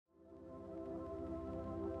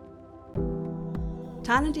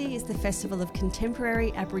Tarnanthi is the festival of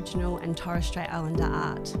contemporary Aboriginal and Torres Strait Islander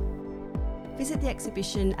art. Visit the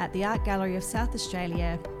exhibition at the Art Gallery of South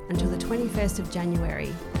Australia until the 21st of January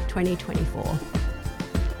 2024.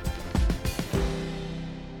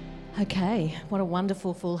 Okay, what a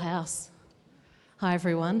wonderful full house. Hi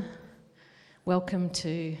everyone, welcome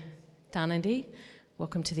to Tarnanthi,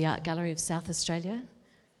 welcome to the Art Gallery of South Australia.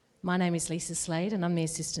 My name is Lisa Slade and I'm the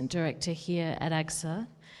Assistant Director here at AGSA.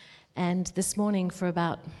 And this morning for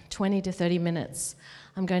about 20 to 30 minutes,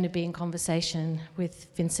 I'm going to be in conversation with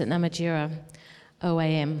Vincent Namatjira,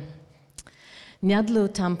 OAM. Nyadlu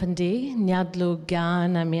tampandi, nyadlu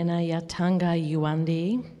gana mena yatanga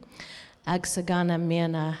yuandi, AGSA gana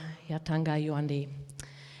mena yatanga yuandi.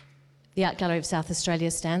 The Art Gallery of South Australia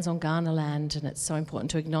stands on Kaurna land, and it's so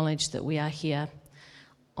important to acknowledge that we are here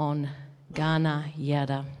on Kaurna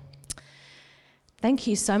Yada. Thank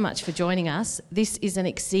you so much for joining us. This is an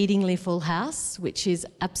exceedingly full house, which is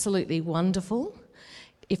absolutely wonderful.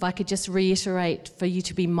 If I could just reiterate for you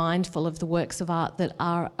to be mindful of the works of art that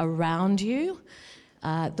are around you.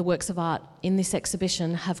 The works of art in this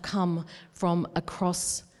exhibition have come from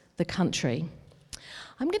across the country.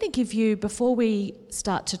 I'm going to give you, before we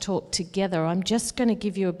start to talk together, I'm just going to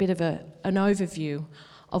give you a bit of an overview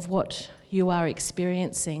of what you are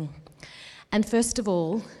experiencing. And first of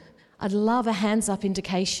all, I'd love a hands up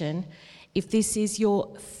indication if this is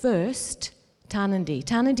your first Tarnanthi.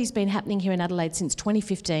 Tarnanthi's been happening here in Adelaide since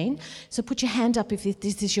 2015, so put your hand up if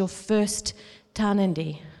this is your first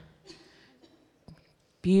Tarnanthi.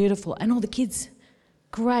 Beautiful. And all the kids,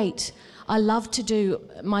 great. I love to do,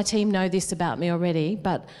 my team know this about me already,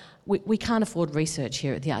 but we can't afford research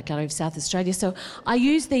here at the Art Gallery of South Australia, so I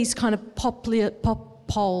use these kind of pop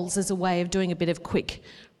polls as a way of doing a bit of quick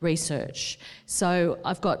research. So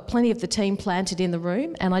I've got plenty of the team planted in the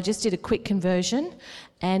room, and I just did a quick conversion,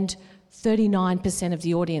 and 39% of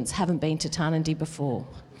the audience haven't been to Tarnanthi before.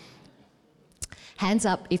 Hands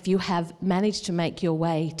up if you have managed to make your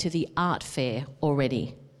way to the art fair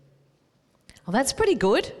already. Well, that's pretty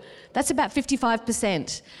good. That's about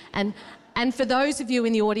 55%. And for those of you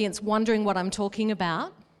in the audience wondering what I'm talking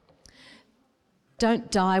about, don't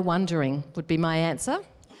die wondering would be my answer.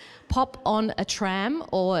 Pop on a tram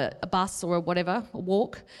or a bus or whatever, a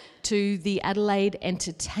walk to the Adelaide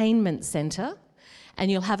Entertainment Centre, and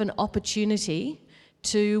you'll have an opportunity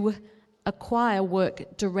to acquire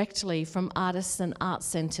work directly from artists and art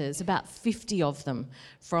centres, about 50 of them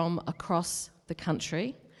from across the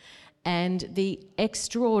country. And the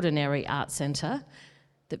extraordinary art centre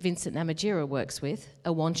that Vincent Namatjira works with,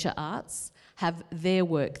 Awansha Arts, have their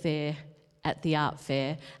work there at the art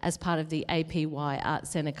fair as part of the APY Art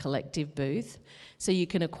Centre Collective booth. So you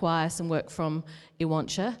can acquire some work from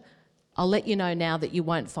Awansha. I'll let you know now that you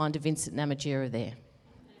won't find a Vincent Namatjira there.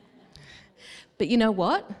 But you know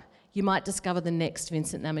what? You might discover the next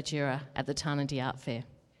Vincent Namatjira at the Tarnanthi Art Fair.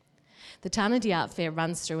 The Tarnanthi Art Fair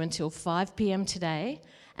runs through until 5 p.m. today,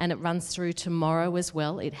 and it runs through tomorrow as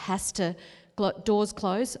well. It has to, doors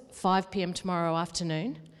close 5 p.m. tomorrow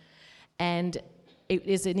afternoon, and it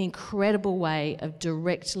is an incredible way of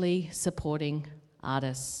directly supporting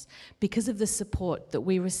artists. Because of the support that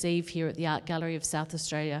we receive here at the Art Gallery of South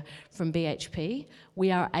Australia from BHP, we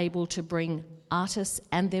are able to bring artists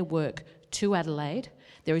and their work to Adelaide.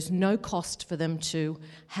 There is no cost for them to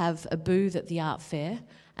have a booth at the art fair,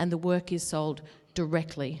 and the work is sold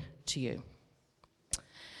directly to you.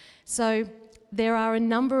 So there are a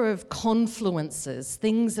number of confluences,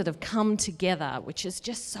 things that have come together, which is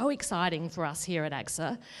just so exciting for us here at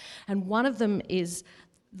AGSA. And one of them is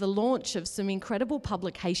the launch of some incredible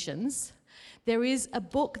publications. There is a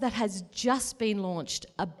book that has just been launched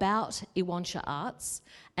about Awansha Arts,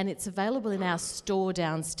 and it's available in our store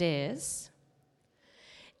downstairs.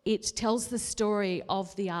 It tells the story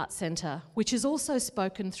of the art centre, which is also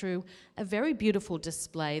spoken through a very beautiful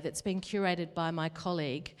display that's been curated by my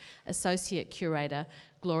colleague, Associate Curator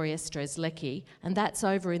Gloria Strzelecki, and that's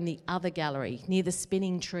over in the other gallery, near the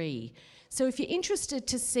Spinning Tree. So if you're interested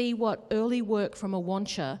to see what early work from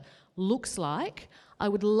Awansha looks like, I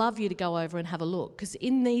would love you to go over and have a look, because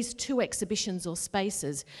in these two exhibitions or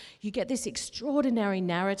spaces, you get this extraordinary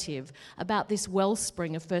narrative about this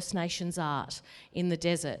wellspring of First Nations art in the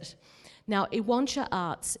desert. Now, Awansha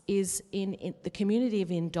Arts is in the community of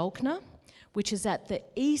Indulkna, which is at the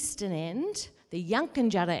eastern end, the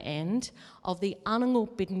Yankunytjatjara end of the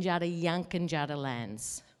Anungulpitjatjara Yankunytjatjara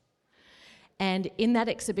lands. And in that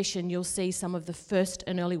exhibition, you'll see some of the first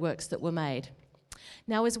and early works that were made.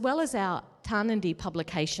 Now, as well as our Tarnanthi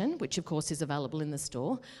publication, which of course is available in the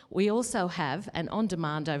store, we also have an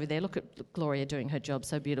on-demand over there. Look at Gloria doing her job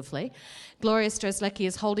so beautifully. Gloria Strzelecki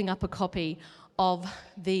is holding up a copy of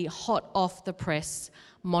the hot off the press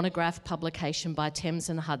monograph publication by Thames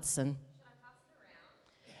and Hudson. Should I pass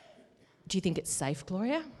it around? Do you think it's safe,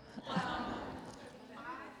 Gloria? I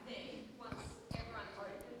think once everyone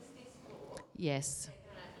opens this book, yes, they're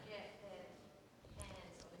going to get their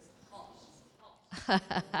hands on this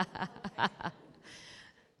hot.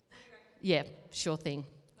 Yeah, sure thing.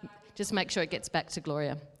 Just make sure it gets back to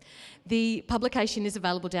Gloria. The publication is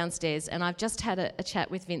available downstairs, and I've just had a chat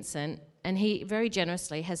with Vincent, and he very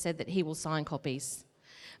generously has said that he will sign copies.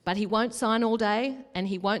 But he won't sign all day, and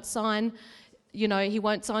he won't sign, he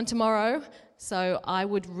won't sign tomorrow. So I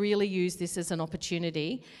would really use this as an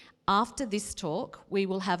opportunity. After this talk, we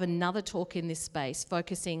will have another talk in this space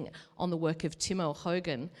focusing on the work of Timo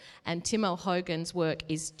Hogan. And Timo Hogan's work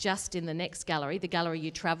is just in the next gallery, the gallery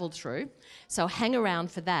you travelled through. So hang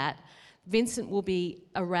around for that. Vincent will be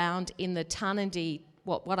around in the Tarnanthi,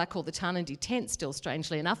 what I call the Tarnanthi tent still,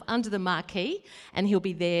 strangely enough, under the marquee, and he'll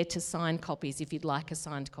be there to sign copies if you'd like a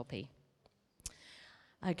signed copy.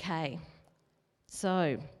 Okay,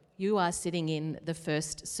 so you are sitting in the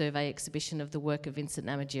first survey exhibition of the work of Vincent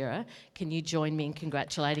Namatjira. Can you join me in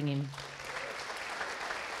congratulating him?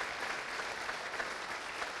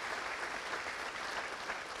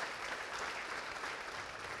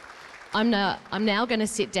 I'm now going to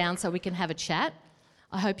sit down so we can have a chat.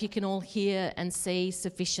 I hope you can all hear and see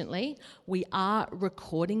sufficiently. We are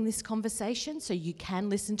recording this conversation, so you can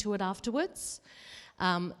listen to it afterwards.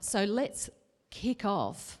 So let's kick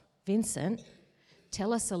off. Vincent,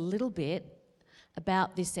 tell us a little bit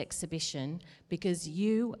about this exhibition, because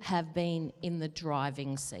you have been in the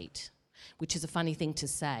driving seat, which is a funny thing to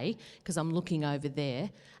say, because I'm looking over there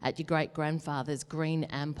at your great-grandfather's green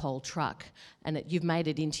Ampol truck, and you've made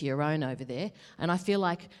it into your own over there, and I feel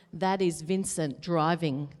like that is Vincent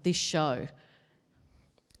driving this show.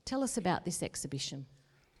 Tell us about this exhibition.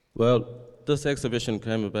 Well, this exhibition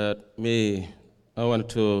came about me. I wanted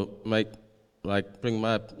to bring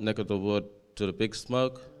my neck of the wood to the big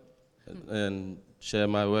smoke and share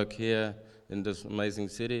my work here in this amazing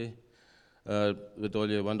city. With all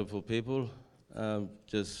your wonderful people,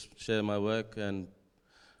 just share my work and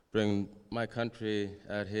bring my country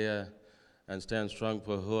out here and stand strong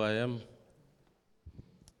for who I am.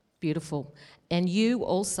 Beautiful. And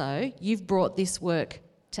you've brought this work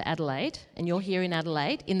to Adelaide, and you're here in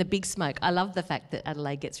Adelaide in the big smoke. I love the fact that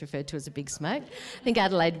Adelaide gets referred to as a big smoke. I think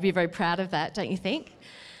Adelaide would be very proud of that, don't you think?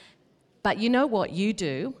 But you know what you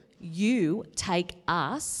do? You take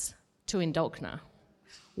us to Indulkna.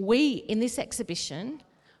 In this exhibition,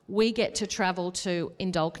 we get to travel to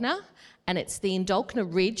Indulkna, and it's the Indulkna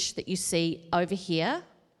Ridge that you see over here.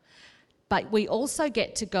 But we also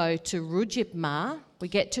get to go to Rujibma. We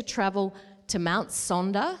get to travel to Mount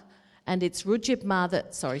Sonder, and it's Rujibma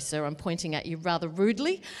that, sorry sir, I'm pointing at you rather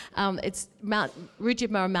rudely. It's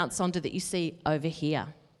Rujibma and Mount Sonder that you see over here.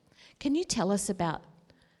 Can you tell us about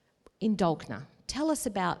Indulkna? Tell us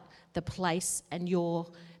about the place and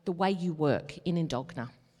the way you work in Indulkna.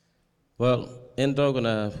 Well, in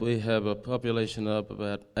Indulkna, we have a population of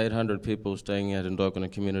about 800 people staying at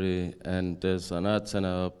Indulkna community, and there's an art center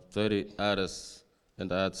of 30 artists in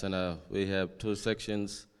the art center. We have two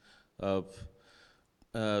sections of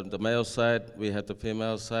the male side, we have the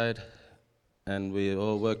female side, and we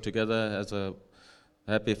all work together as a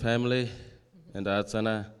happy family in the art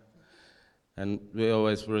center. And we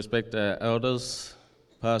always respect our elders,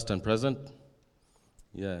 past and present.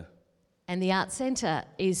 Yeah. And the Art Centre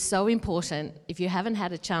is so important. If you haven't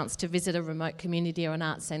had a chance to visit a remote community or an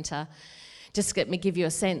art centre, just let me give you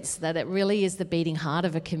a sense that it really is the beating heart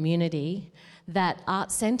of a community, that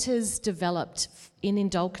art centres developed in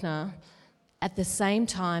Indulkna at the same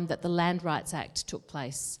time that the Land Rights Act took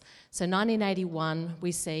place. So 1981,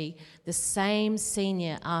 we see the same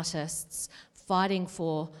senior artists fighting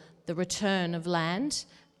for the return of land,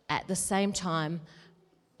 at the same time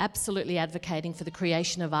absolutely advocating for the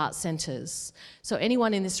creation of art centres. So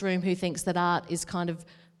anyone in this room who thinks that art is kind of,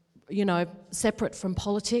 separate from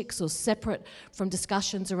politics or separate from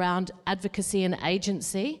discussions around advocacy and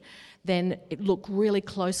agency, then look really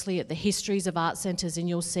closely at the histories of art centres and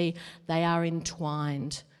you'll see they are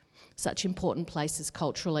entwined. Such important places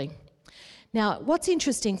culturally. Now, what's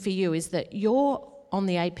interesting for you is that you're on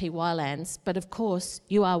the APY lands, but of course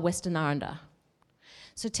you are Western Aranda.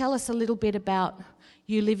 So tell us a little bit about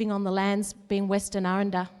you living on the lands, being Western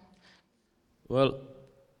Aranda. Well,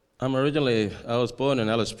 I was born in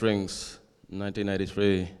Alice Springs in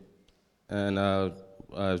 1983, and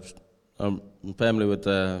I'm family with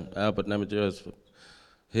Albert Namatjira.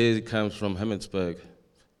 He comes from Hemmetsburg.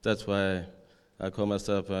 That's why I call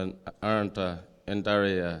myself an Aranda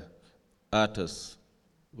Endaria artist.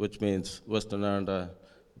 which means Western Aranda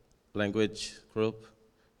language group,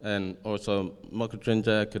 and also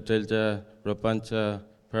Mokatrinja, Katilja, Rapancha,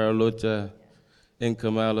 Paraluja,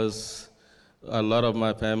 Inkamalas, a lot of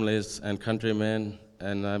my families and countrymen,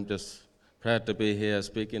 and I'm just proud to be here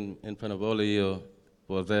speaking in front of all of you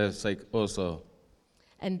for their sake also.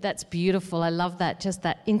 And that's beautiful. I love that, just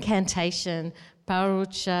that incantation.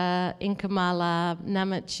 Parucha, Inkamala,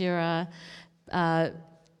 Namatjira,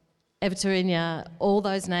 Everturinya, all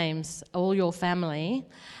those names, all your family,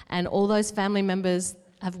 and all those family members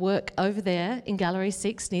have work over there in Gallery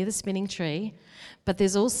 6 near the spinning tree, but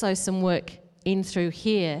there's also some work in through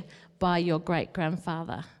here by your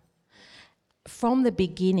great-grandfather. From the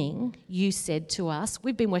beginning, you said to us,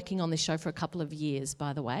 we've been working on this show for a couple of years,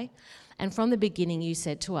 by the way, and from the beginning you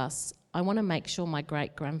said to us, I want to make sure my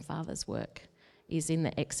great-grandfather's work is in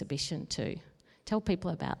the exhibition too. Tell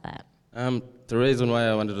people about that. The reason why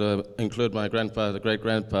I wanted to include my grandfather,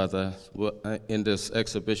 great-grandfather, in this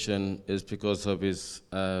exhibition is because of his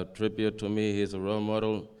tribute to me. He's a role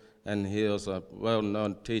model, and he was a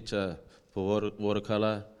well-known teacher for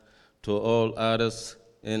watercolor to all artists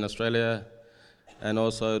in Australia, and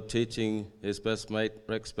also teaching his best mate,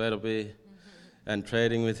 Rex Batterby, and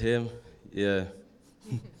trading with him. Yeah.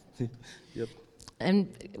 Yep.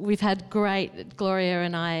 And we've had great, Gloria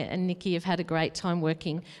and I and Nikki have had a great time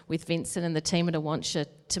working with Vincent and the team at Namatjira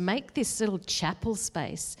to make this little chapel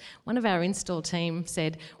space. One of our install team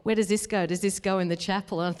said, where does this go? Does this go in the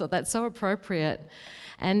chapel? And I thought that's so appropriate.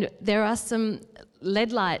 And there are some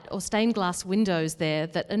lead light or stained glass windows there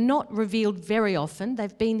that are not revealed very often.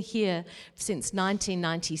 They've been here since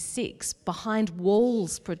 1996, behind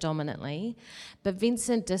walls predominantly. But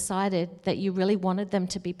Vincent decided that you really wanted them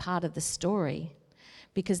to be part of the story,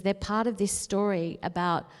 because they're part of this story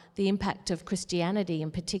about the impact of Christianity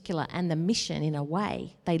in particular and the mission in a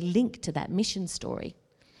way. They link to that mission story.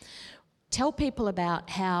 Tell people about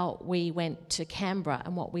how we went to Canberra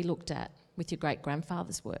and what we looked at with your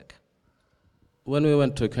great-grandfather's work. When we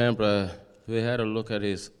went to Canberra, we had a look at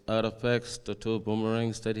his artifacts, the 2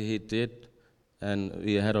 boomerangs that he did, and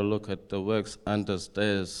we had a look at the works under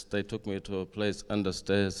stairs. They took me to a place under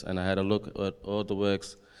stairs, and I had a look at all the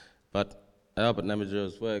works. But Albert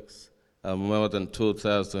Namatjira's works are more than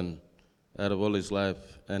 2,000 out of all his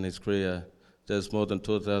life and his career. There's more than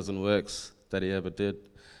 2,000 works that he ever did.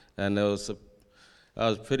 And I was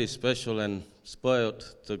pretty special and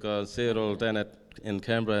spoiled to go and see it all done in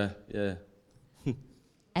Canberra, yeah.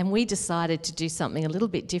 And we decided to do something a little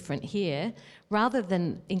bit different here. Rather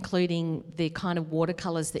than including the kind of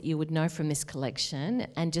watercolours that you would know from this collection,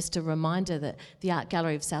 and just a reminder that the Art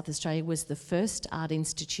Gallery of South Australia was the first art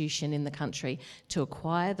institution in the country to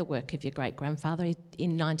acquire the work of your great-grandfather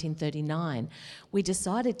in 1939, we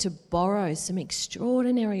decided to borrow some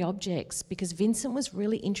extraordinary objects because Vincent was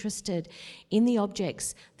really interested in the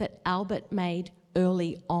objects that Albert made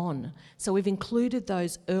early on. So we've included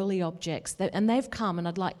those early objects, and they've come, and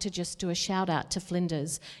I'd like to just do a shout out to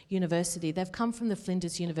Flinders University. They've come from the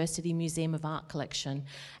Flinders University Museum of Art collection,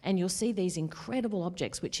 and you'll see these incredible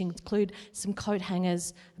objects which include some coat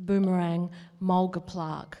hangers, boomerang, mulga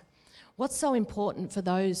plaque. What's so important for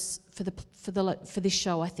this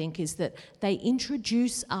show, I think, is that they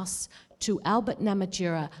introduce us to Albert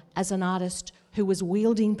Namatjira as an artist who was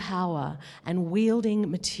wielding power and wielding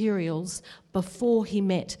materials before he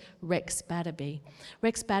met Rex Batterby.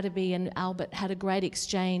 Rex Batterby and Albert had a great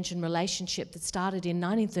exchange and relationship that started in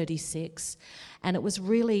 1936, and it was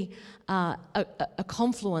really a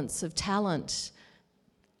confluence of talent,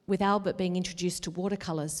 with Albert being introduced to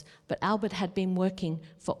watercolours, but Albert had been working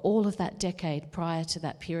for all of that decade prior to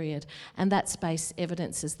that period, and that space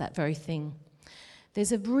evidences that very thing.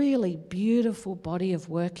 There's a really beautiful body of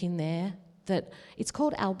work in there that it's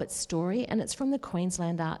called Albert's Story, and it's from the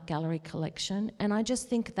Queensland Art Gallery collection, and I just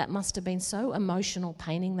think that must have been so emotional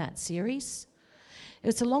painting that series.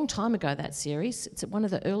 It's a long time ago, that series. It's one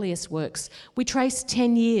of the earliest works. We traced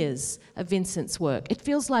 10 years of Vincent's work. It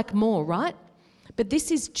feels like more, right? But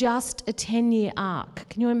this is just a 10-year arc.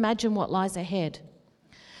 Can you imagine what lies ahead?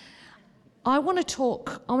 I want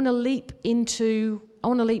to leap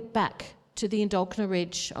back to the Indalkina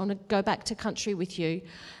Ridge. I want to go back to country with you,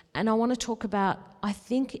 and I want to talk about, I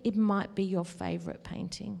think it might be your favourite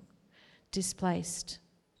painting, Displaced.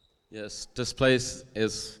 Yes, Displaced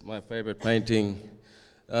is my favourite painting.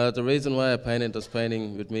 The reason why I painted this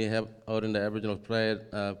painting with me holding the Aboriginal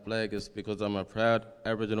flag is because I'm a proud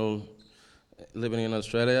Aboriginal living in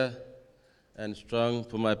Australia and strong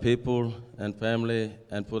for my people and family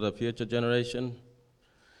and for the future generation.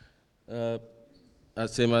 I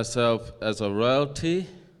see myself as a royalty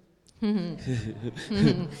Hear,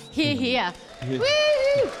 hear. Woo!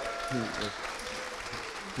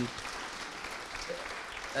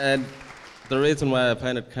 And the reason why I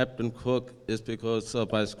painted Captain Cook is because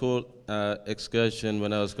of my school excursion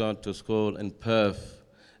when I was going to school in Perth,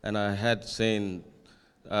 and I have seen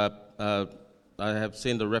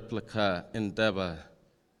the replica in Deva,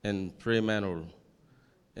 in Fremantle,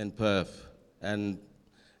 in Perth, and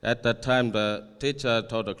at that time the teacher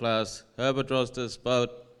told the class, whoever draws this boat,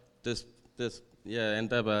 in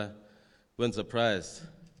Deva, wins a prize.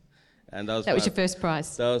 And That was your first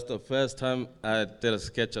prize. That was the first time I did a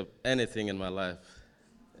sketch of anything in my life,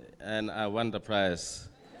 and I won the prize.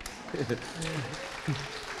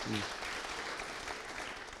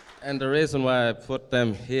 And the reason why I put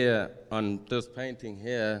them here on this painting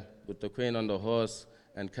here, with the Queen on the horse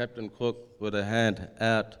and Captain Cook with a hand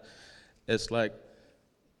out, it's like,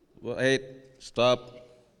 wait, stop,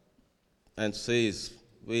 and seize.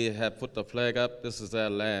 We have put the flag up, this is our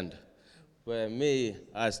land. Where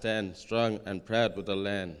I stand strong and proud with the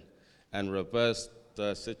land and reverse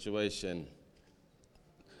the situation.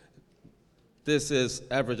 This is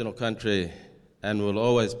Aboriginal country and will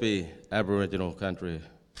always be Aboriginal country.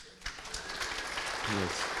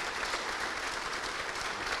 Yes.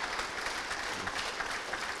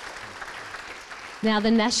 Now,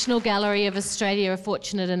 the National Gallery of Australia are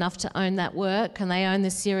fortunate enough to own that work, and they own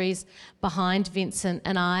the series behind Vincent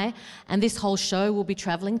and I. And this whole show will be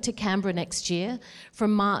travelling to Canberra next year.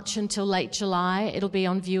 From March until late July, it'll be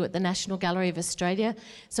on view at the National Gallery of Australia.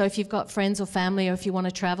 So if you've got friends or family, or if you want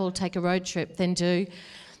to travel, take a road trip, then do.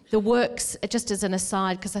 The works, just as an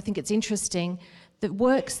aside, because I think it's interesting, the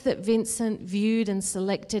works that Vincent viewed and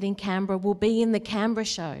selected in Canberra will be in the Canberra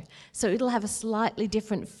show. So it'll have a slightly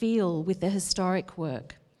different feel with the historic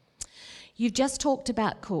work. You've just talked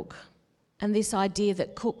about Cook and this idea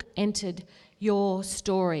that Cook entered your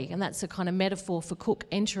story, and that's a kind of metaphor for Cook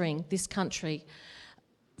entering this country.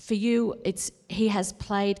 For you, he has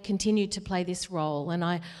continued to play this role, and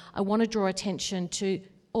I want to draw attention to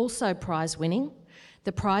also prize-winning.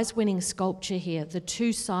 The prize-winning sculpture here, the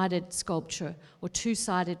two-sided sculpture or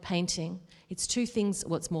two-sided painting, it's two things,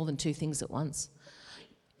 well, it's more than two things at once.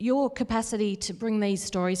 Your capacity to bring these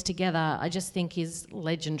stories together, I just think, is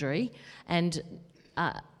legendary and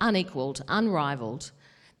unequalled, unrivaled.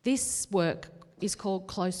 This work is called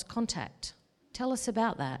Close Contact. Tell us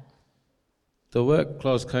about that. The work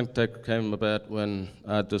Close Contact came about when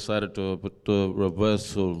I decided to do a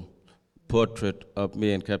reversal portrait of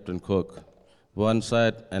me and Captain Cook. One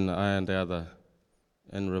side and I on the other,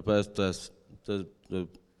 and reverse the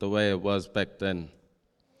way it was back then.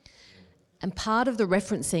 And part of the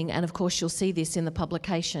referencing, and of course you'll see this in the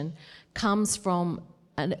publication, comes from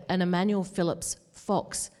an Emmanuel Phillips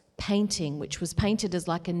Fox painting, which was painted as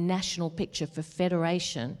like a national picture for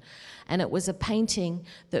Federation. And it was a painting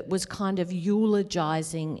that was kind of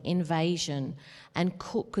eulogising invasion, and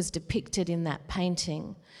Cook was depicted in that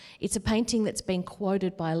painting. It's a painting that's been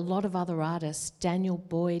quoted by a lot of other artists, Daniel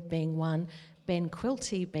Boyd being one, Ben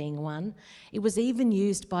Quilty being one. It was even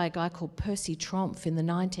used by a guy called Percy Tromp in the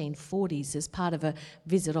 1940s as part of a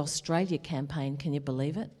Visit Australia campaign. Can you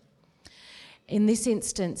believe it? In this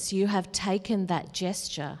instance, you have taken that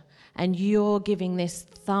gesture and you're giving this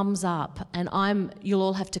thumbs up, and you'll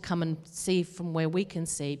all have to come and see from where we can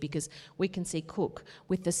see, because we can see Cook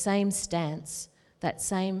with the same stance, that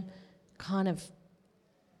same kind of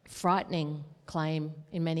frightening claim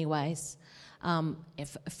in many ways,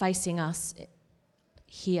 facing us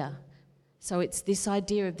here. So it's this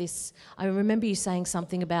idea of this. I remember you saying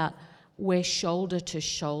something about we're shoulder to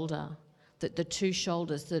shoulder, that the two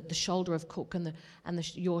shoulders, the shoulder of Cook and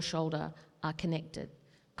your shoulder are connected,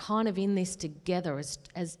 kind of in this together,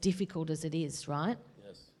 as difficult as it is, right?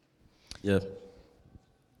 Yes. Yeah.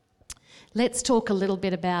 Let's talk a little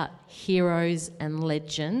bit about heroes and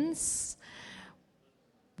legends.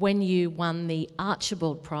 When you won the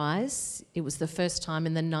Archibald Prize, it was the first time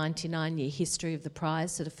in the 99-year history of the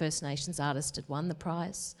prize that a First Nations artist had won the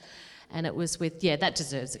prize. And it was with, that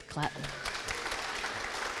deserves a clap.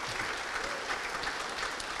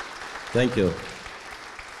 Thank you.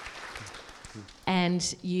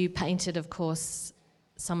 And you painted, of course,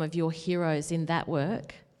 some of your heroes in that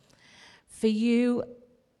work. For you,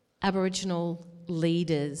 Aboriginal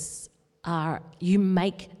leaders you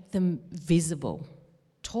make them visible.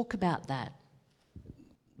 Talk about that.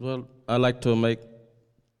 Well, I like to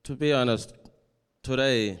be honest,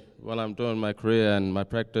 today, while I'm doing my career and my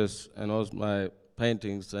practice and all my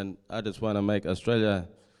paintings, and I just want to make Australia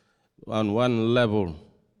on one level.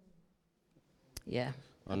 Yeah,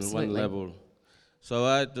 on absolutely. one level. So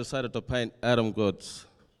I decided to paint Adam Goods.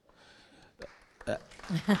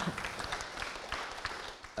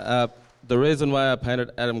 The reason why I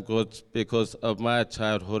painted Adam Goods because of my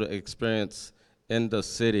childhood experience in the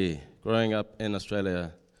city, growing up in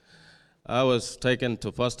Australia. I was taken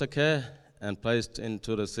to foster care and placed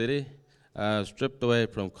into the city, stripped away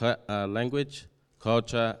from language,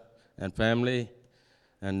 culture, and family,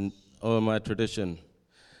 and all my tradition.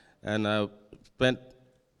 And I spent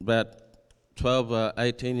about 12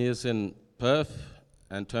 18 years in Perth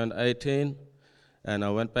and turned 18, and I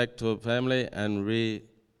went back to family and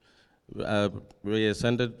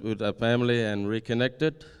reascended with a family and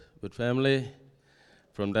reconnected with family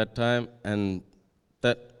from that time. And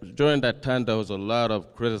during that time there was a lot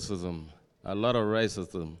of criticism, a lot of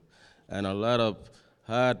racism, and a lot of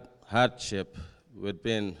hardship with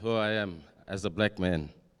being who I am as a black man,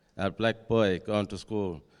 a black boy going to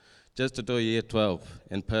school just to do year 12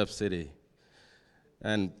 in Perth City.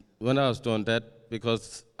 And when I was doing that,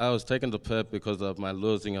 because I was taken to Perth because of my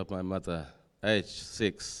losing of my mother, age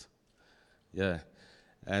 6. Yeah,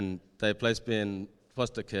 and they placed me in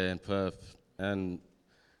foster care in Perth, and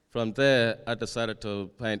from there I decided to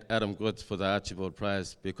paint Adam Goods for the Archibald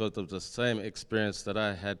Prize because of the same experience that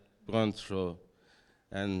I had gone through,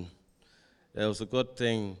 and it was a good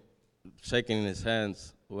thing shaking his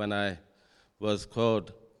hands when I was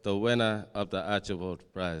called the winner of the Archibald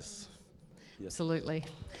Prize. Yes. Absolutely,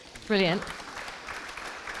 brilliant.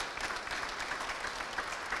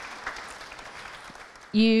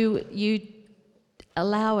 You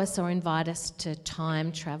allow us or invite us to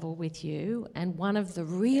time travel with you, and one of the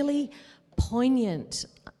really poignant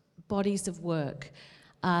bodies of work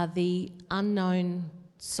are the unknown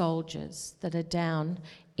soldiers that are down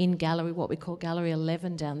in gallery, what we call Gallery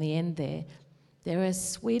 11 down the end there. There are a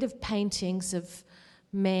suite of paintings of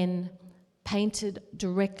men painted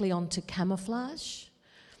directly onto camouflage,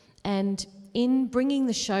 and in bringing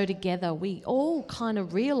the show together we all kind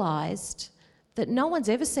of realised that no one's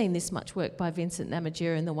ever seen this much work by Vincent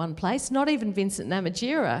Namatjira in the one place, not even Vincent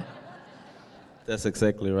Namatjira. That's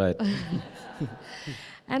exactly right.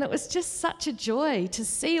 And it was just such a joy to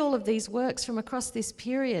see all of these works from across this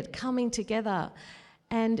period coming together.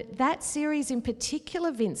 And that series in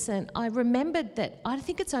particular, Vincent, I remembered that I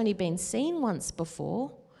think it's only been seen once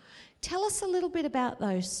before. Tell us a little bit about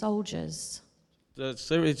those soldiers. The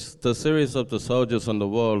series of the soldiers on the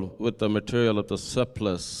wall with the material of the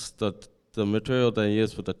surplus, the material they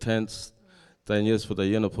use for the tents, they use for the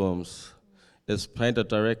uniforms, is painted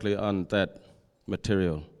directly on that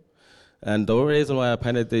material. And the reason why I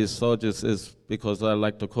painted these soldiers is because I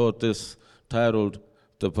like to call this titled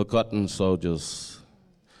The Forgotten Soldiers.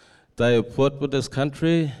 They fought with this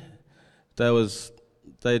country,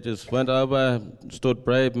 they just went over, stood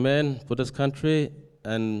brave men for this country,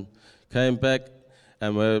 and came back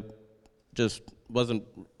and wasn't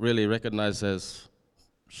really recognized as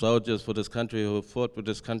soldiers for this country who fought with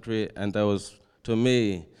this country, and to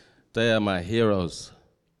me, they are my heroes.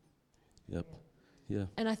 Yep. Yeah.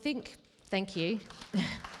 And I think, thank you.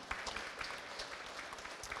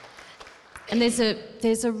 And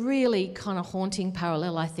there's a really kind of haunting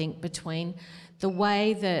parallel, I think, between the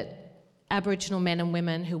way that Aboriginal men and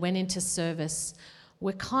women who went into service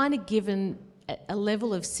were kind of given a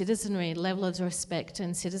level of citizenry, a level of respect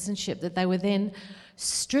and citizenship that they were then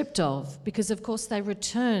stripped of because, of course, they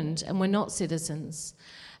returned and were not citizens.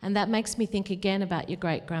 And that makes me think again about your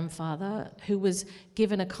great-grandfather, who was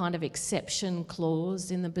given a kind of exception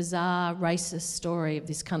clause in the bizarre racist story of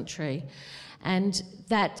this country. And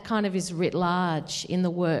that kind of is writ large in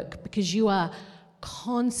the work because you are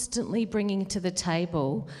constantly bringing to the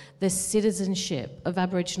table the citizenship of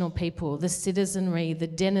Aboriginal people, the citizenry, the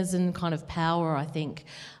denizen kind of power, I think,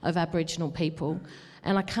 of Aboriginal people.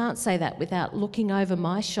 And I can't say that without looking over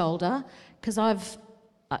my shoulder because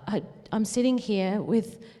I'm sitting here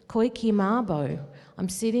with Koiki Mabo. I'm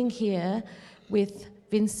sitting here with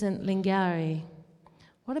Vincent Lingari.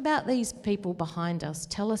 What about these people behind us?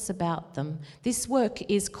 Tell us about them. This work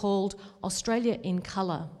is called Australia in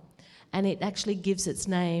Colour, and it actually gives its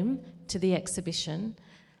name to the exhibition,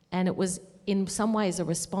 and it was in some ways a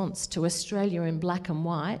response to Australia in Black and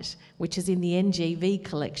White, which is in the NGV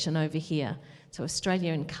collection over here. So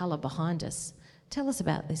Australia in Colour behind us. Tell us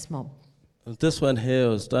about this mob. This one here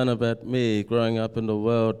was done about me growing up in the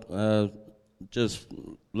world, just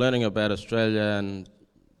learning about Australia and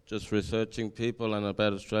just researching people and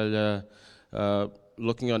about Australia,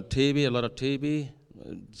 looking on TV, a lot of TV,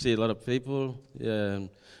 see a lot of people, yeah, and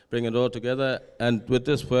bring it all together. And with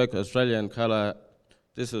this work, Australia in Colour,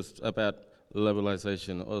 this is about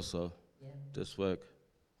levelisation also, this work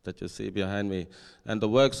that you see behind me. And the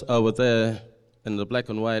works over there in the black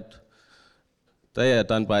and white, They are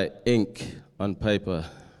done by ink on paper.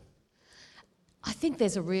 I think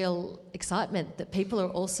there's a real excitement that people are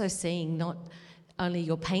also seeing not only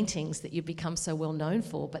your paintings that you've become so well known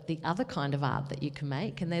for, but the other kind of art that you can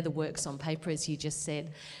make, and they're the works on paper, as you just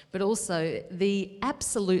said, but also the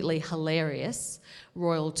absolutely hilarious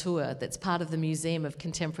Royal Tour that's part of the Museum of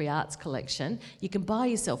Contemporary Arts collection. You can buy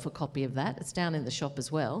yourself a copy of that. It's down in the shop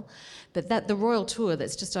as well. But the Royal Tour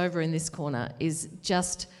that's just over in this corner is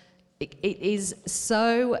just, it is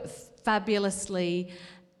so fabulously,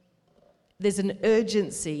 there's an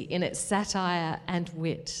urgency in its satire and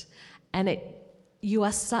wit, and you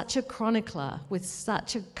are such a chronicler with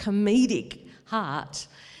such a comedic heart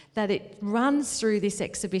that it runs through this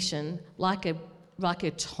exhibition like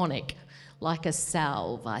a tonic, like a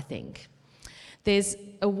salve, I think. There's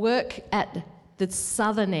a work at the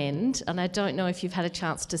southern end, and I don't know if you've had a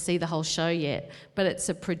chance to see the whole show yet, but it's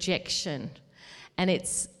a projection. And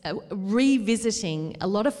it's revisiting a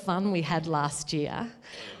lot of fun we had last year,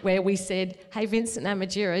 where we said, hey, Vincent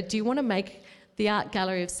Namatjira, do you want to make the Art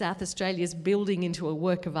Gallery of South Australia's building into a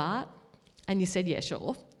work of art? And you said, yeah,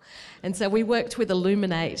 sure. And so we worked with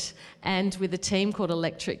Illuminate and with a team called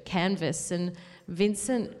Electric Canvas, and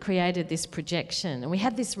Vincent created this projection. And we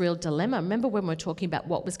had this real dilemma. Remember when we were talking about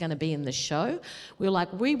what was going to be in the show? We were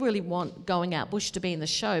like, we really want Going Out Bush to be in the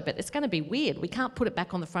show, but it's going to be weird. We can't put it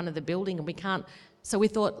back on the front of the building, and we can't. So we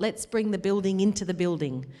thought, let's bring the building into the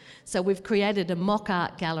building. So we've created a mock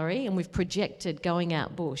art gallery, and we've projected Going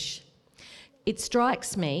Out Bush. It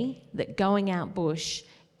strikes me that Going Out Bush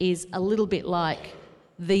is a little bit like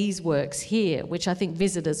these works here, which I think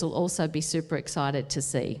visitors will also be super excited to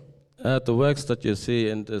see. The works that you see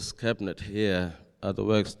in this cabinet here are the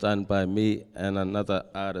works done by me and another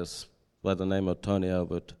artist by the name of Tony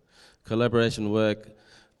Albert. Collaboration work.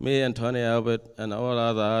 Me and Tony Albert and all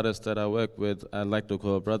other artists that I work with, I like to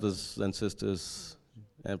call brothers and sisters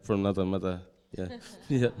and from another mother.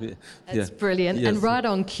 Yeah. That's brilliant. Yes. And right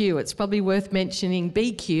on cue, it's probably worth mentioning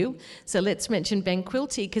BQ. So let's mention Ben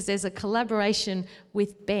Quilty, because there's a collaboration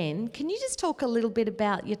with Ben. Can you just talk a little bit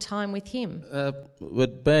about your time with him?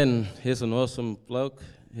 With Ben, he's an awesome bloke.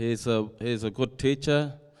 He's a good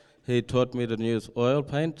teacher. He taught me to use oil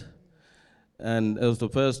paint. And it was the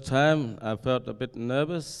first time I felt a bit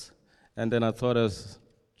nervous. And then I thought it was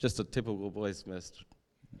just a typical boy smith.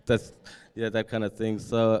 That kind of thing.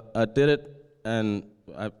 So I did it. And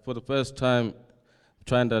for the first time,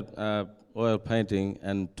 trying that oil painting,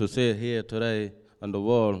 and to see it here today on the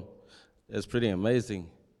wall is pretty amazing.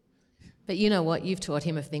 But you know what? You've taught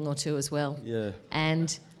him a thing or two as well. Yeah.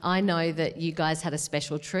 And I know that you guys had a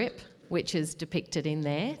special trip, which is depicted in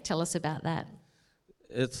there. Tell us about that.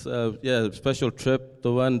 It's a special trip,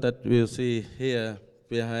 the one that we'll see here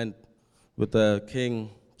behind with the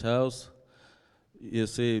King Charles. You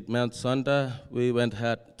see Mount Sunda. We went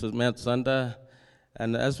to Mount Sunda,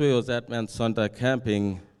 and as we was at Mount Sunda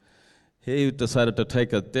camping, he decided to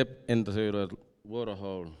take a dip into the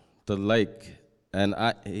waterhole, the lake, and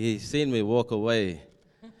he seen me walk away.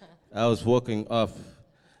 I was walking off,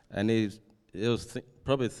 and he was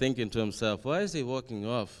probably thinking to himself, why is he walking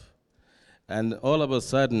off? And all of a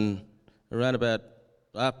sudden, around about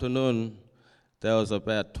afternoon, there was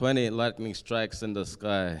about 20 lightning strikes in the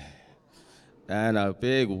sky, and a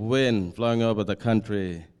big wind blowing over the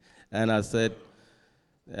country. And I said,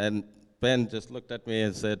 and Ben just looked at me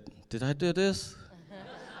and said, did I do this?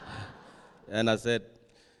 And I said,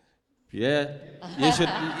 yeah, you should,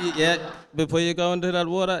 before you go into that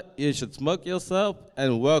water, you should smoke yourself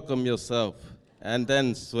and welcome yourself, and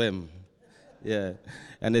then swim. Yeah.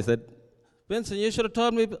 And they said, Vincent, you should have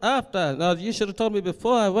told me after. No, you should have told me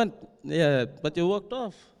before I went. Yeah, but you walked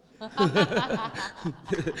off.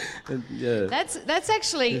 Yeah. That's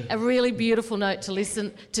actually a really beautiful note to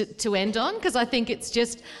listen to end on, because I think it's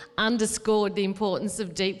just underscored the importance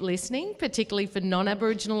of deep listening, particularly for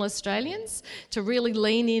non-Aboriginal Australians, to really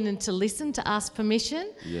lean in and to listen, to ask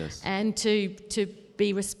permission, Yes. and to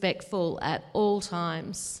be respectful at all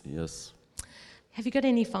times. Yes. Have you got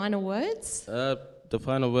any final words? The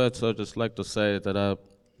final words I'd just like to say that I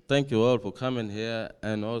thank you all for coming here,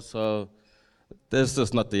 and also this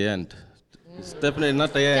is not the end. It's definitely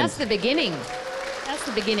not the end. That's the beginning. That's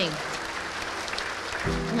the beginning.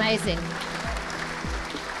 Amazing.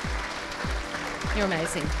 You're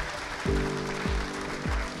amazing.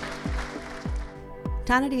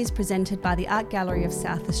 Tarnanthi is presented by the Art Gallery of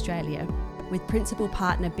South Australia, with principal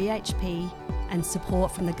partner BHP and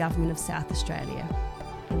support from the Government of South Australia.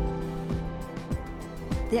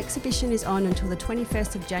 The exhibition is on until the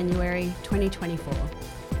 21st of January 2024.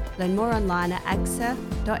 Learn more online at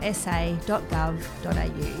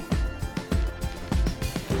agsa.sa.gov.au.